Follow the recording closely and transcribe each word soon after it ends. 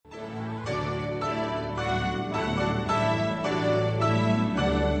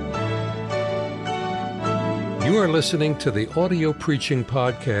You are listening to the audio preaching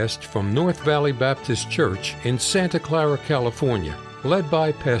podcast from North Valley Baptist Church in Santa Clara, California, led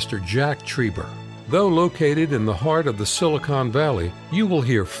by Pastor Jack Trieber. Though located in the heart of the Silicon Valley, you will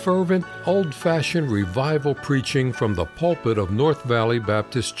hear fervent, old-fashioned revival preaching from the pulpit of North Valley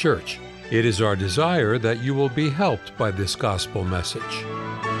Baptist Church. It is our desire that you will be helped by this gospel message.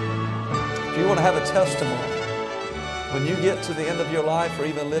 If you want to have a testimony, when you get to the end of your life or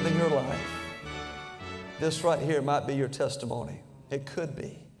even living your life, this right here might be your testimony. It could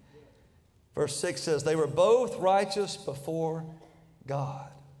be. Verse 6 says, they were both righteous before God.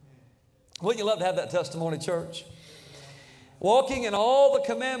 Wouldn't you love to have that testimony, church? Walking in all the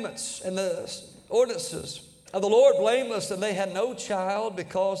commandments and the ordinances of the Lord blameless, and they had no child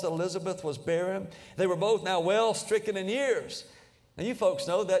because Elizabeth was barren. They were both now well stricken in years. Now you folks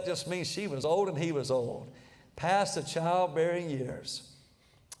know that just means she was old and he was old. Past the childbearing years.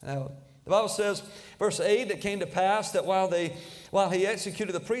 Now, the Bible says, verse 8, it came to pass that while he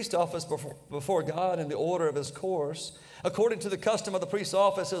executed the priest office before God in the order of his course, according to the custom of the priest's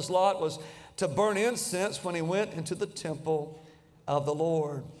office, his lot was to burn incense when he went into the temple of the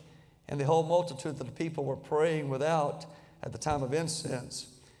Lord. And the whole multitude of the people were praying without at the time of incense.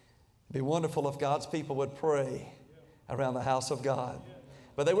 It'd be wonderful if God's people would pray around the house of God.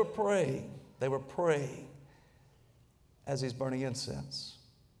 But they were praying as he's burning incense.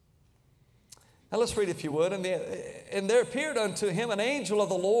 Now let's read, if you would. And there appeared unto him an angel of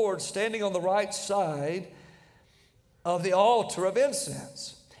the Lord standing on the right side of the altar of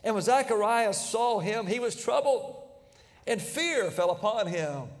incense. And when Zacharias saw him, he was troubled, and fear fell upon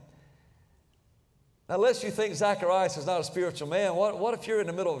him. Now, lest you think Zacharias is not a spiritual man, what if you're in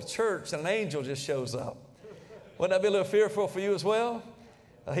the middle of church and an angel just shows up? Wouldn't that be a little fearful for you as well?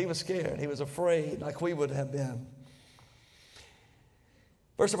 He was scared. He was afraid, like we would have been.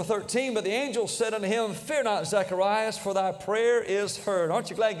 Verse number 13, but the angel said unto him, fear not, Zacharias, for thy prayer is heard. Aren't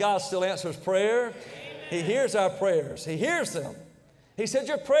you glad God still answers prayer? Amen. He hears our prayers. He hears them. He said,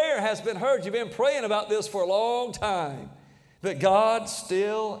 your prayer has been heard. You've been praying about this for a long time. But God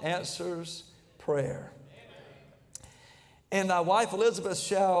still answers prayer. Amen. And thy wife Elizabeth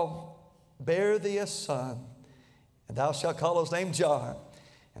shall bear thee a son, and thou shalt call his name John,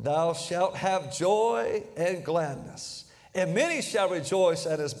 and thou shalt have joy and gladness. And many shall rejoice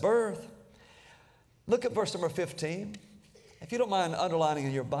at his birth. Look at verse number 15. If you don't mind underlining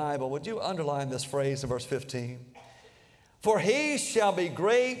in your Bible, would you underline this phrase in verse 15? For he shall be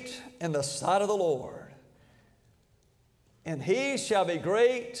great in the sight of the Lord, and he shall be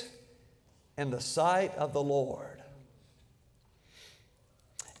great in the sight of the Lord.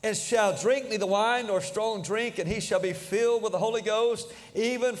 And shall drink neither wine nor strong drink, and he shall be filled with the Holy Ghost,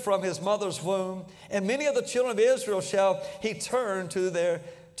 even from his mother's womb. And many of the children of Israel shall he turn to the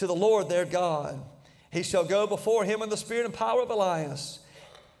Lord their God. He shall go before him in the spirit and power of Elias,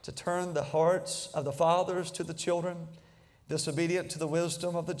 to turn the hearts of the fathers to the children, disobedient to the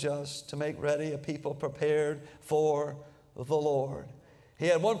wisdom of the just, to make ready a people prepared for the Lord. He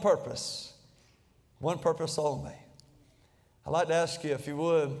had one purpose only. I'd like to ask you, if you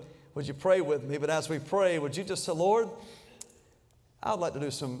would you pray with me? But as we pray, would you just say, Lord, I'd like to do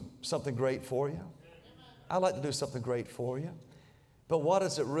something great for you. I'd like to do something great for you. But what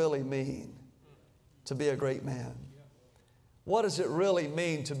does it really mean to be a great man? What does it really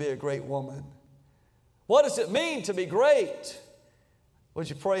mean to be a great woman? What does it mean to be great?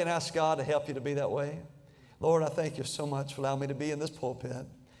 Would you pray and ask God to help you to be that way? Lord, I thank you so much for allowing me to be in this pulpit.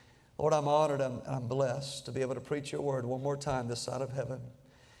 Lord, I'm honored and I'm blessed to be able to preach your word one more time this side of heaven.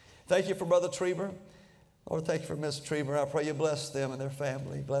 Thank you for Brother Trieber. Lord, thank you for Miss Trieber. I pray you bless them and their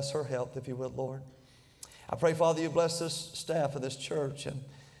family. Bless her health, if you would, Lord. I pray, Father, you bless this staff of this church and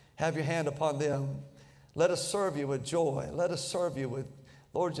have your hand upon them. Let us serve you with joy. Let us serve you with,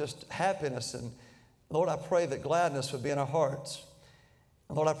 Lord, just happiness. And Lord, I pray that gladness would be in our hearts.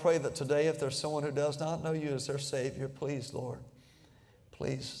 And Lord, I pray that today, if there's someone who does not know you as their Savior, please, Lord,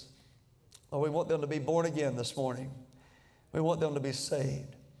 please. Lord, we want them to be born again this morning. We want them to be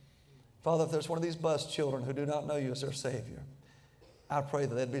saved. Father, if there's one of these bus children who do not know you as their Savior, I pray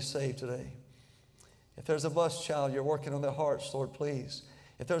that they'd be saved today. If there's a bus child you're working on their hearts, Lord, please.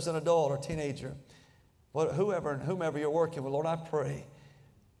 If there's an adult or teenager, whomever you're working with, Lord, I pray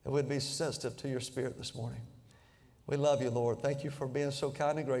that we'd be sensitive to your Spirit this morning. We love you, Lord. Thank you for being so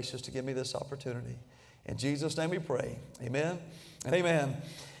kind and gracious to give me this opportunity. In Jesus' name we pray. Amen and amen.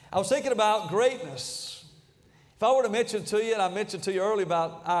 I was thinking about greatness. If I were to mention to you, and I mentioned to you earlier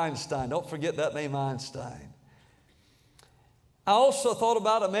about Einstein, don't forget that name, Einstein. I also thought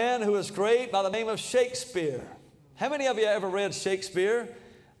about a man who was great by the name of Shakespeare. How many of you ever read Shakespeare?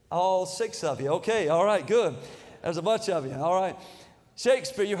 All 6 of you. Okay, all right, good. There's a bunch of you. All right.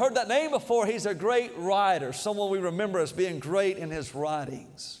 Shakespeare, you heard that name before. He's a great writer, someone we remember as being great in his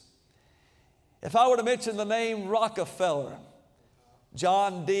writings. If I were to mention the name Rockefeller,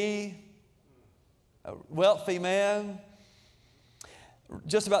 John D., a wealthy man,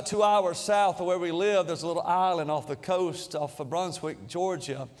 just about 2 hours south of where we live, there's a little island off the coast off of Brunswick,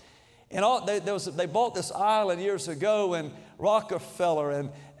 Georgia. And they bought this island years ago, and Rockefeller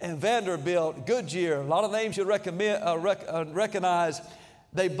and Vanderbilt, Goodyear, a lot of names you'd recognize.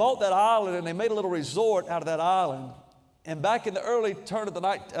 They bought that island and they made a little resort out of that island. And back in the early turn of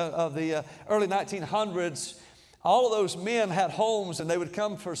the early 1900s, all of those men had homes, and they would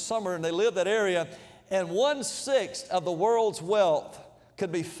come for summer, and they lived that area. And 1/6 of the world's wealth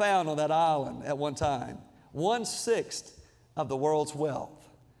could be found on that island at one time. 1/6 of the world's wealth.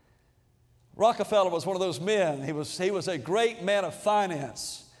 Rockefeller was one of those men. He was a great man of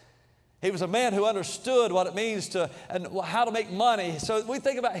finance. He was a man who understood what it means and how to make money. So we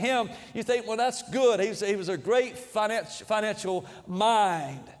think about him, you think, well, that's good. He was a great financial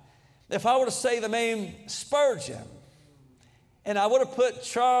mind. If I were to say the name Spurgeon, and I would have put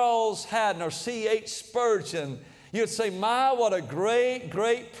Charles Haddon or C.H. Spurgeon, you'd say, my, what a great,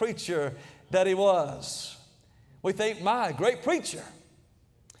 great preacher that he was. We think, my, great preacher.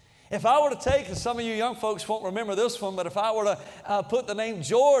 If I were to take, and some of you young folks won't remember this one, but if I were to put the name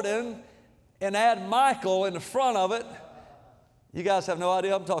Jordan and add Michael in the front of it, you guys have no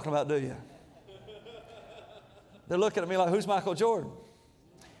idea what I'm talking about, do you? They're looking at me like, who's Michael Jordan?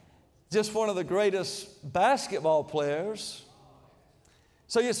 Just one of the greatest basketball players.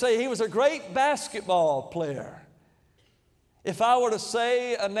 So you say he was a great basketball player. If I were to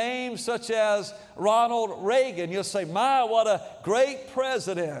say a name such as Ronald Reagan, you'll say, my, what a great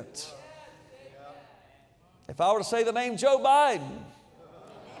president. If I were to say the name Joe Biden,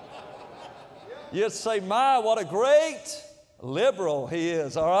 you'd say, my, what a great liberal he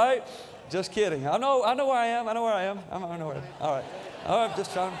is, all right? Just kidding. I know where I am. I know where I am. I know where I am. All right. All right,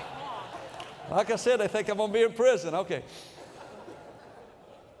 just trying. Like I said, they think I'm going to be in prison. Okay.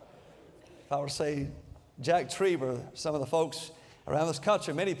 If I were to say Jack Trieber, some of the folks around this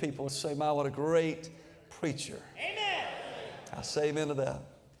country, many people would say, my, what a great preacher. Amen. I say amen to that.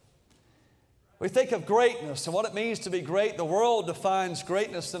 We think of greatness and what it means to be great. The world defines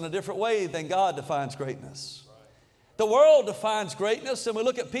greatness in a different way than God defines greatness. The world defines greatness, and we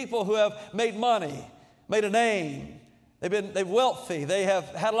look at people who have made money, made a name. They're wealthy. They have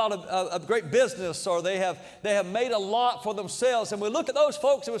had a lot of great business, or they have made a lot for themselves. And we look at those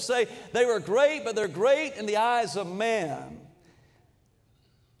folks and we say they were great, but they're great in the eyes of man.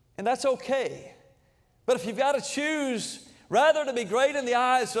 And that's okay. But if you've got to choose rather to be great in the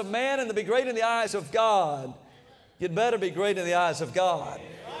eyes of man and to be great in the eyes of God, you'd better be great in the eyes of God.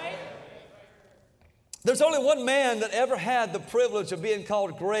 There's only one man that ever had the privilege of being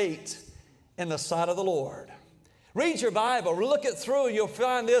called great in the sight of the Lord. Read your Bible, look it through, and you'll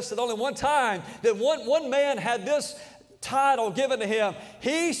find this, that only one time that one man had this title given to him.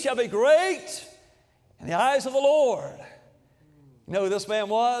 He shall be great in the eyes of the Lord. You know who this man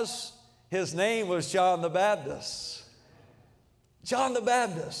was? His name was John the Baptist. John the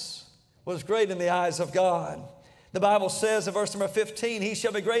Baptist was great in the eyes of God. The Bible says in verse number 15, he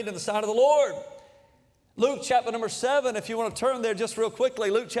shall be great in the sight of the Lord. Luke chapter number 7, if you want to turn there just real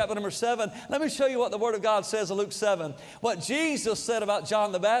quickly, Luke chapter number 7. Let me show you what the Word of God says in Luke 7. What Jesus said about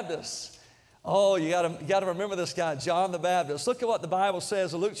John the Baptist. Oh, you got to remember this guy, John the Baptist. Look at what the Bible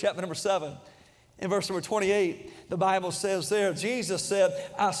says in Luke chapter number 7. In verse number 28, the Bible says there, Jesus said,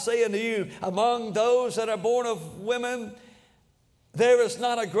 I say unto you, among those that are born of women, there is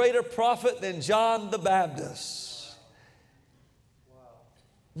not a greater prophet than John the Baptist. Wow.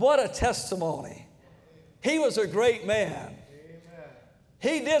 What a testimony. He was a great man. Amen.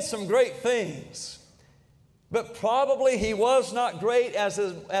 He did some great things. But probably he was not great as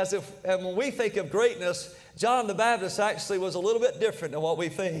if, and when we think of greatness, John the Baptist actually was a little bit different than what we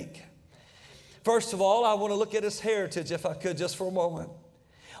think. First of all, I want to look at his heritage, if I could, just for a moment.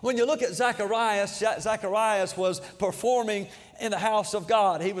 When you look at Zacharias, Zacharias was performing in the house of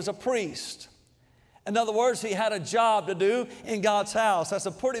God. He was a priest. In other words, he had a job to do in God's house. That's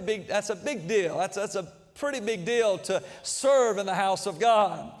a big deal. That's a pretty big deal to serve in the house of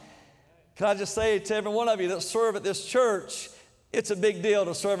God. Can I just say to every one of you that serve at this church, it's a big deal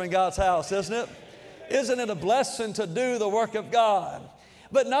to serve in God's house, isn't it? Isn't it a blessing to do the work of God?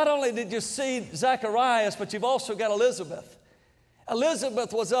 But not only did you see Zacharias, but you've also got Elizabeth.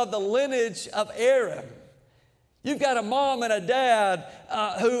 Elizabeth was of the lineage of Aaron. You've got a mom and a dad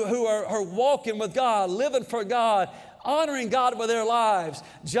who are walking with God, living for God, honoring God with their lives.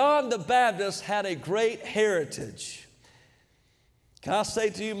 John the Baptist had a great heritage. Can I say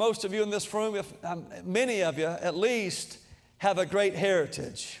to you, most of you in this room, many of you at least, have a great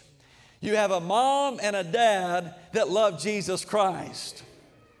heritage. You have a mom and a dad that love Jesus Christ.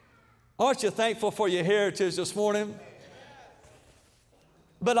 Aren't you thankful for your heritage this morning?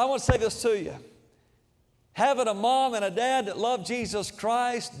 But I want to say this to you. Having a mom and a dad that love Jesus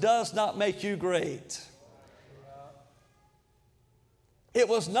Christ does not make you great. It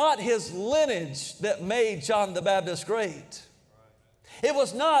was not his lineage that made John the Baptist great. It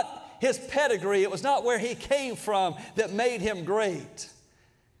was not his pedigree. It was not where he came from that made him great.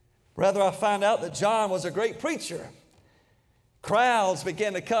 Rather, I find out that John was a great preacher. Crowds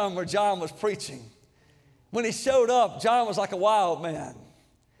began to come where John was preaching. When he showed up, John was like a wild man.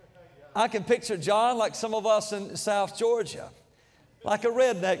 I can picture John like some of us in South Georgia, like a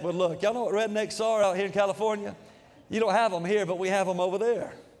redneck would look. Y'all know what rednecks are out here in California? You don't have them here, but we have them over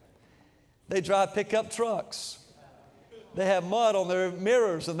there. They drive pickup trucks. They have mud on their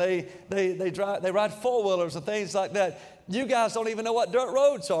mirrors, and they ride four-wheelers and things like that. You guys don't even know what dirt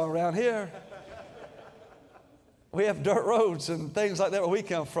roads are around here. We have dirt roads and things like that where we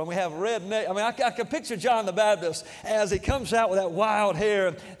come from. We have redneck. I mean, I can picture John the Baptist as he comes out with that wild hair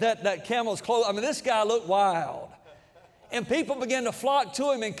and that camel's clothes. I mean, this guy looked wild. And people began to flock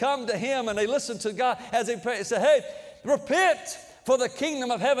to him and come to him, and they listened to God as he prayed. He said, hey, repent, for the kingdom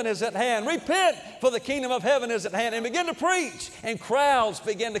of heaven is at hand. Repent, for the kingdom of heaven is at hand. And began to preach, and crowds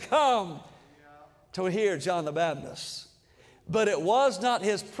began to come to hear John the Baptist. But it was not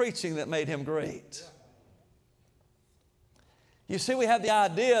his preaching that made him great. You see, we have the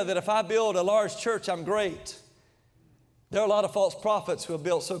idea that if I build a large church, I'm great. There are a lot of false prophets who have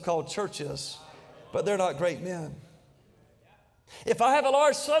built so-called churches, but they're not great men. If I have a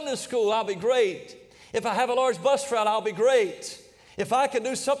large Sunday school, I'll be great. If I have a large bus route, I'll be great. If I can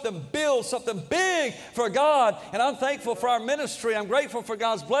do something, build something big for God, and I'm thankful for our ministry, I'm grateful for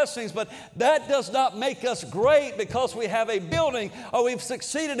God's blessings, but that does not make us great because we have a building, or we've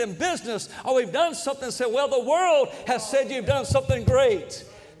succeeded in business, or we've done something and said, well, the world has said you've done something great.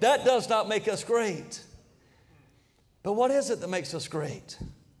 That does not make us great. But what is it that makes us great?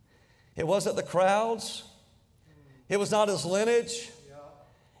 It wasn't the crowds. It was not his lineage.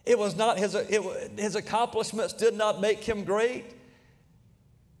 It was not his accomplishments did not make him great.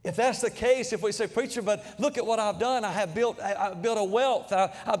 If that's the case, if we say, preacher, but look at what I've done. I built a wealth.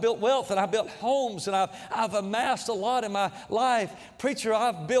 I built wealth, and I built homes, and I've amassed a lot in my life. Preacher,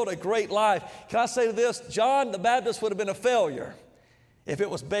 I've built a great life. Can I say this? John the Baptist would have been a failure if it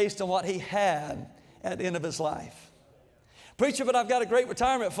was based on what he had at the end of his life. Preacher, but I've got a great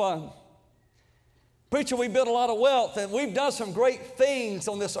retirement fund. Preacher, we built a lot of wealth, and we've done some great things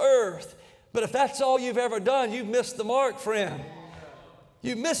on this earth. But if that's all you've ever done, you've missed the mark, friend.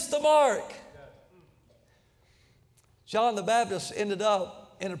 You missed the mark. John the Baptist ended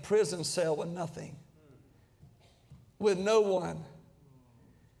up in a prison cell with nothing, with no one.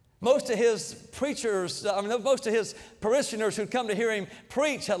 Most of his preachers, most of his parishioners who'd come to hear him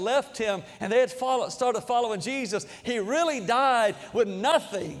preach had left him, and they had started following Jesus. He really died with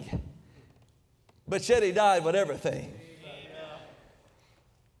nothing, but yet he died with everything.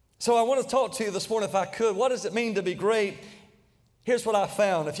 So I want to talk to you this morning, if I could. What does it mean to be great? Here's what I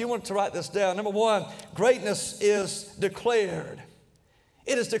found. If you want to write this down, number one, greatness is declared.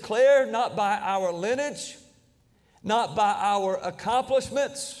 It is declared not by our lineage, not by our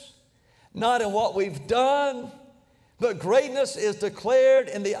accomplishments, not in what we've done, but greatness is declared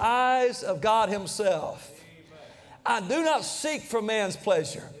in the eyes of God Himself. I do not seek for man's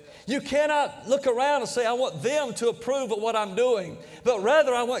pleasure. You cannot look around and say, I want them to approve of what I'm doing, but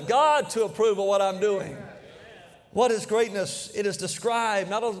rather I want God to approve of what I'm doing. What is greatness? It is described,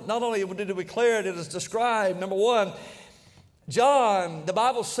 not only did we declare it, it is described. Number one, John, the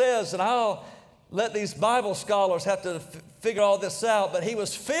Bible says, and I'll let these Bible scholars have to figure all this out, but he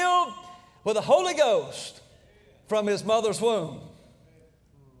was filled with the Holy Ghost from his mother's womb.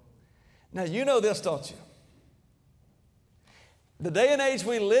 Now, you know this, don't you? The day and age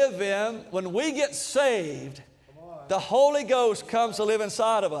we live in, when we get saved, the Holy Ghost comes to live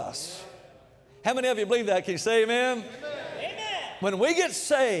inside of us. How many of you believe that? Can you say amen? Amen. When we get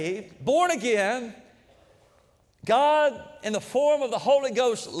saved, born again, God, in the form of the Holy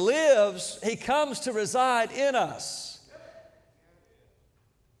Ghost, lives. He comes to reside in us.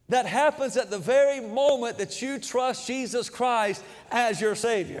 That happens at the very moment that you trust Jesus Christ as your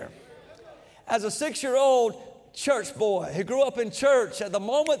Savior. As a 6-year-old church boy who grew up in church, at the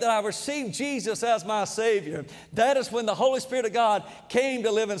moment that I received Jesus as my Savior, that is when the Holy Spirit of God came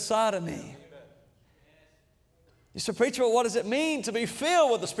to live inside of me. You say, preacher, well, what does it mean to be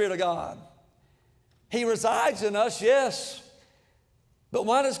filled with the Spirit of God? He resides in us, yes. But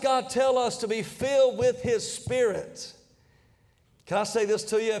why does God tell us to be filled with His Spirit? Can I say this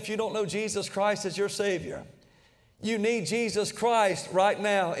to you? If you don't know Jesus Christ as your Savior, you need Jesus Christ right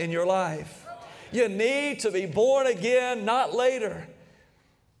now in your life. You need to be born again, not later,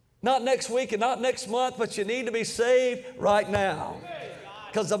 not next week and not next month, but you need to be saved right now.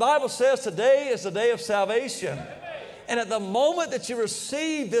 Because the Bible says today is the day of salvation. And at the moment that you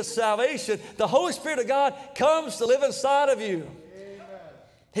receive this salvation, the Holy Spirit of God comes to live inside of you.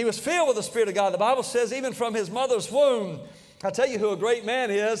 He was filled with the Spirit of God. The Bible says even from his mother's womb. I'll tell you who a great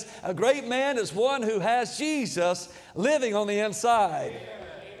man is. A great man is one who has Jesus living on the inside. Amen.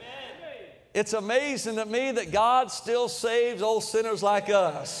 It's amazing to me that God still saves old sinners like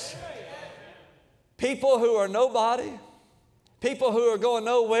us. People who are nobody. People who are going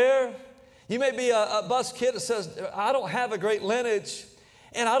nowhere. You may be a bus kid that says, I don't have a great lineage.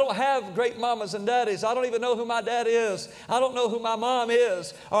 And I don't have great mamas and daddies. I don't even know who my dad is. I don't know who my mom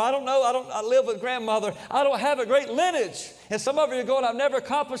is. Or I live with grandmother. I don't have a great lineage. And some of you are going, I've never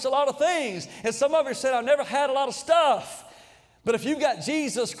accomplished a lot of things. And some of you said, I've never had a lot of stuff. But if you've got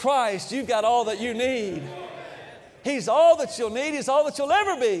Jesus Christ, you've got all that you need. He's all that you'll need. He's all that you'll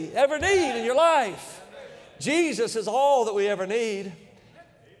ever need in your life. Jesus is all that we ever need.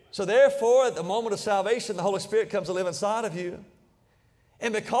 So therefore, at the moment of salvation, the Holy Spirit comes to live inside of you.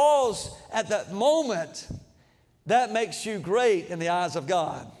 And because at that moment, that makes you great in the eyes of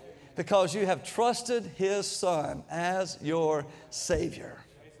God. Because you have trusted His Son as your Savior.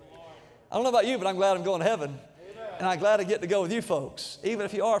 I don't know about you, but I'm glad I'm going to heaven. And I'm glad I get to go with you folks. Even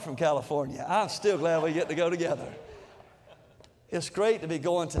if you are from California, I'm still glad we get to go together. It's great to be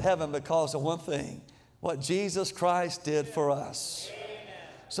going to heaven because of one thing. What Jesus Christ did for us.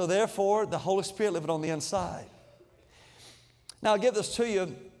 So therefore, the Holy Spirit living on the inside. Now, I'll give this to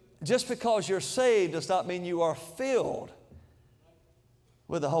you. Just because you're saved does not mean you are filled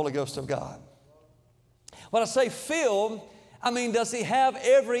with the Holy Ghost of God. When I say filled, I mean, does He have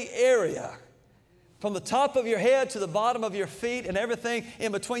every area? From the top of your head to the bottom of your feet and everything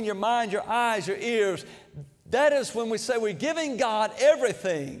in between your mind, your eyes, your ears. That is when we say we're giving God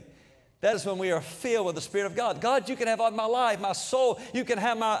everything. That is when we are filled with the Spirit of God. God, you can have all my life, my soul. You can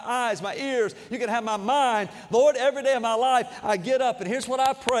have my eyes, my ears. You can have my mind. Lord, every day of my life, I get up and here's what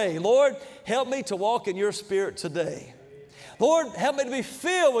I pray. Lord, help me to walk in your Spirit today. Lord, help me to be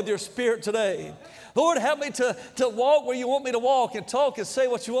filled with your Spirit today. Lord, help me to walk where you want me to walk and talk and say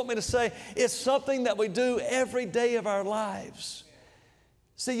what you want me to say. It's something that we do every day of our lives.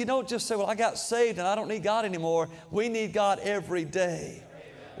 See, you don't just say, well, I got saved and I don't need God anymore. We need God every day.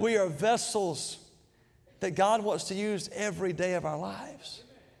 We are vessels that God wants to use every day of our lives.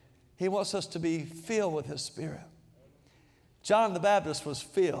 He wants us to be filled with His Spirit. John the Baptist was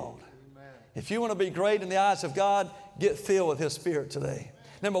filled. If you want to be great in the eyes of God, get filled with His Spirit today.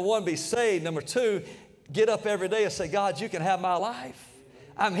 Number one, be saved. Number two, get up every day and say, God, you can have my life.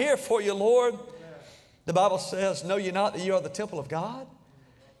 I'm here for you, Lord. The Bible says, know ye not that you are the temple of God?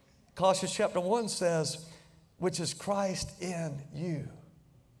 Colossians chapter 1 says, which is Christ in you.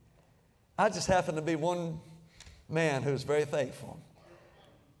 I just happen to be one man who's very thankful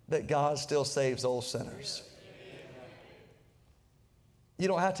that God still saves old sinners. You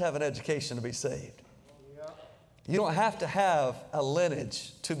don't have to have an education to be saved. You don't have to have a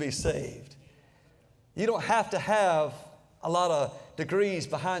lineage to be saved. You don't have to have a lot of degrees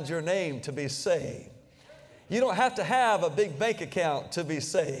behind your name to be saved. You don't have to have a big bank account to be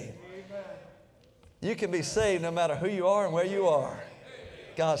saved. You can be saved no matter who you are and where you are.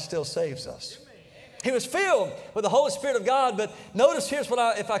 God still saves us. He was filled with the Holy Spirit of God, but notice here's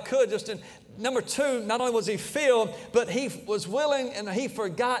what if I could, just in number two, not only was he filled, but he was willing and he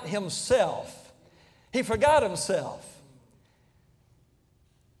forgot himself. He forgot himself.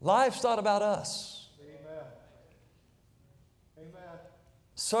 Life's not about us. Amen. Amen.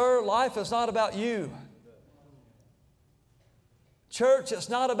 Sir, life is not about you. Church, it's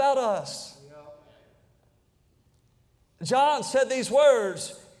not about us. John said these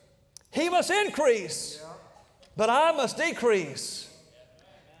words, he must increase, but I must decrease.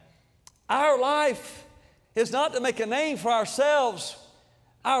 Our life is not to make a name for ourselves.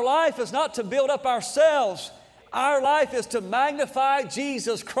 Our life is not to build up ourselves. Our life is to magnify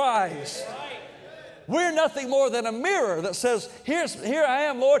Jesus Christ. We're nothing more than a mirror that says, here I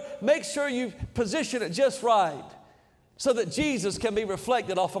am, Lord. Make sure you position it just right so that Jesus can be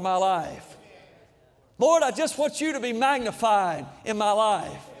reflected off of my life. Lord, I just want you to be magnified in my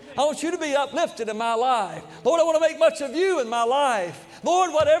life. I want you to be uplifted in my life. Lord, I want to make much of you in my life.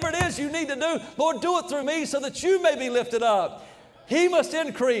 Lord, whatever it is you need to do, Lord, do it through me so that you may be lifted up. He must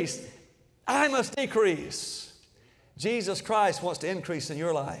increase. I must decrease. Jesus Christ wants to increase in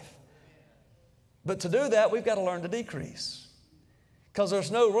your life. But to do that, we've got to learn to decrease. Because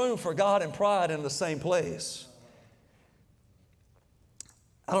there's no room for God and pride in the same place.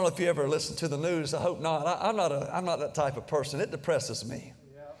 I don't know if you ever listen to the news. I hope not. I'm not that type of person. It depresses me.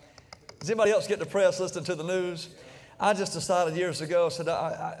 Does anybody else get depressed listening to the news? I just decided years ago, I said,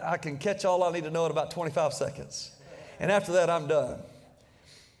 I can catch all I need to know in about 25 seconds. And after that, I'm done.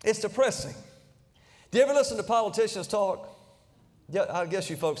 It's depressing. Do you ever listen to politicians talk? Yeah, I guess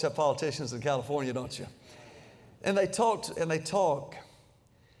you folks have politicians in California, don't you? And they talk, and they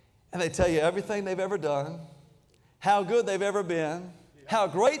tell you everything they've ever done, how good they've ever been, how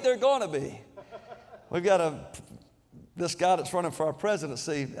great they're going to be. We've got this guy that's running for our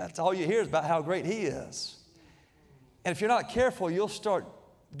presidency, that's all you hear is about how great he is. And if you're not careful, you'll start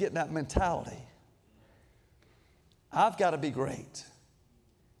getting that mentality. I've got to be great.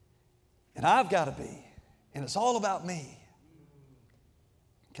 And I've got to be. And it's all about me.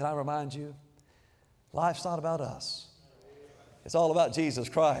 Can I remind you? Life's not about us. It's all about Jesus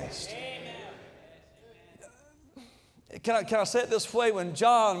Christ. Can I say it this way? When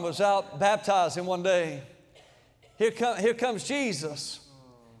John was out baptizing one day, here comes Jesus.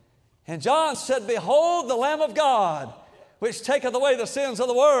 And John said, "Behold the Lamb of God, which taketh away the sins of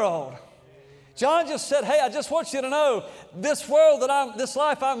the world." John just said, hey, I just want you to know, this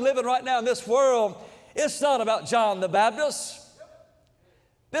life I'm living right now in this world, it's not about John the Baptist.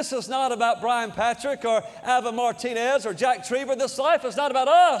 This is not about Brian Patrick or Ava Martinez or Jack Trieber. This life is not about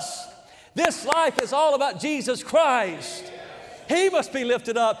us. This life is all about Jesus Christ. He must be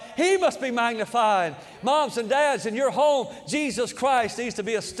lifted up. He must be magnified. Moms and dads, in your home, Jesus Christ needs to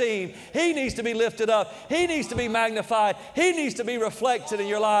be esteemed. He needs to be lifted up. He needs to be magnified. He needs to be reflected in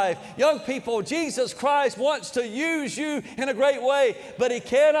your life. Young people, Jesus Christ wants to use you in a great way, but He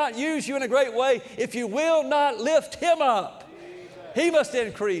cannot use you in a great way if you will not lift Him up. He must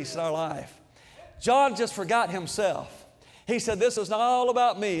increase in our life. John just forgot himself. He said, this is not all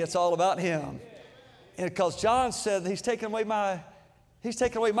about me, it's all about Him. And because John said He's taken away my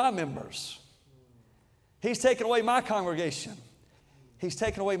members. He's taken away my congregation. He's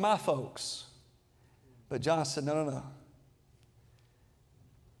taken away my folks. But John said, no.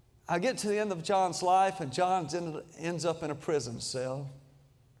 I get to the end of John's life, and John ends up in a prison cell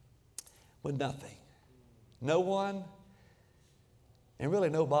with nothing. No one, and really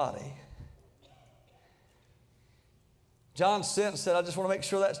nobody. John sent and said, I just want to make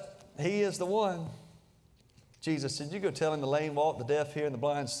sure that he is the one. Jesus said, you go tell him the lame walk, the deaf hear, and the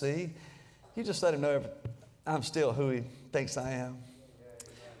blind see. You just let him know I'm still who he thinks I am.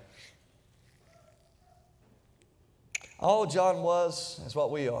 All John was is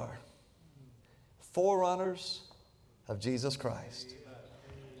what we are. Forerunners of Jesus Christ.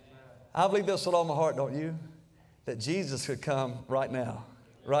 I believe this with all my heart, don't you? That Jesus could come right now.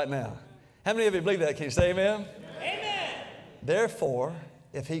 Right now. How many of you believe that? Can you say amen? Amen. Therefore,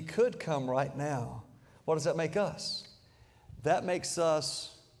 if He could come right now, what does that make us? That makes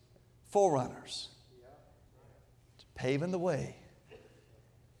us forerunners. Paving the way.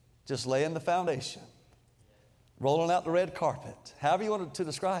 Just laying the foundation. Rolling out the red carpet. However you want to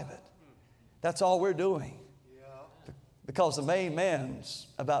describe it. That's all we're doing. Because the main man's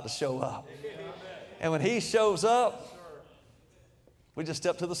about to show up. And when He shows up, we just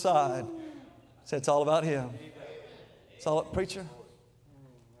step to the side. Say it's all about Him. It's all up, preacher.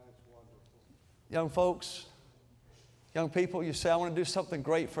 Young folks, young people, you say, I want to do something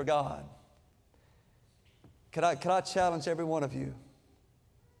great for God. Can I challenge every one of you?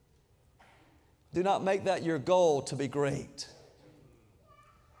 Do not make that your goal to be great,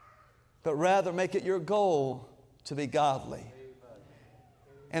 but rather make it your goal to be godly.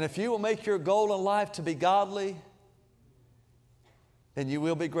 And if you will make your goal in life to be godly, then you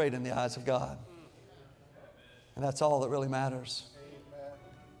will be great in the eyes of God. And that's all that really matters.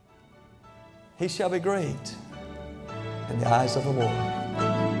 He shall be great in the eyes of the Lord.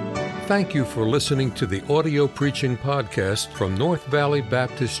 Thank you for listening to the audio preaching podcast from North Valley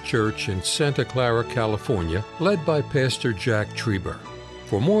Baptist Church in Santa Clara, California, led by Pastor Jack Trieber.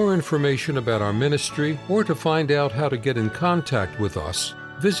 For more information about our ministry or to find out how to get in contact with us,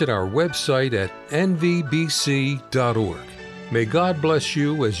 visit our website at nvbc.org. May God bless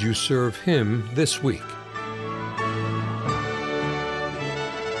you as you serve Him this week.